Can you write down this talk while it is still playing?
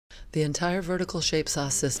The entire vertical shape saw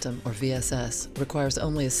system, or VSS, requires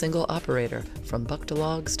only a single operator, from buck to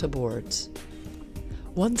logs to boards.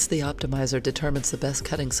 Once the optimizer determines the best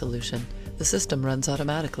cutting solution, the system runs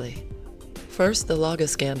automatically. First, the log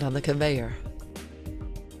is scanned on the conveyor.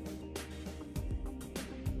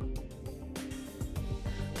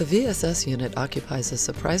 The VSS unit occupies a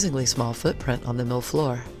surprisingly small footprint on the mill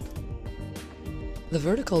floor. The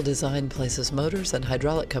vertical design places motors and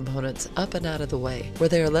hydraulic components up and out of the way, where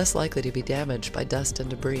they are less likely to be damaged by dust and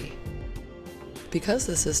debris. Because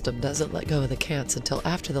the system doesn't let go of the cants until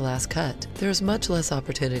after the last cut, there is much less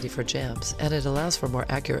opportunity for jams, and it allows for more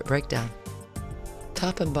accurate breakdown.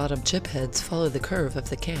 Top and bottom chip heads follow the curve of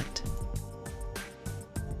the cant.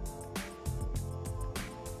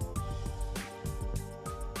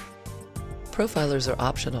 Profilers are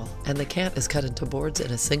optional, and the cant is cut into boards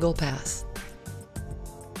in a single pass.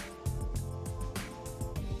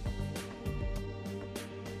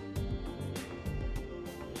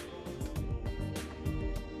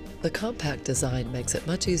 The compact design makes it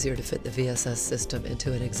much easier to fit the VSS system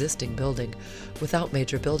into an existing building without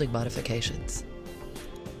major building modifications.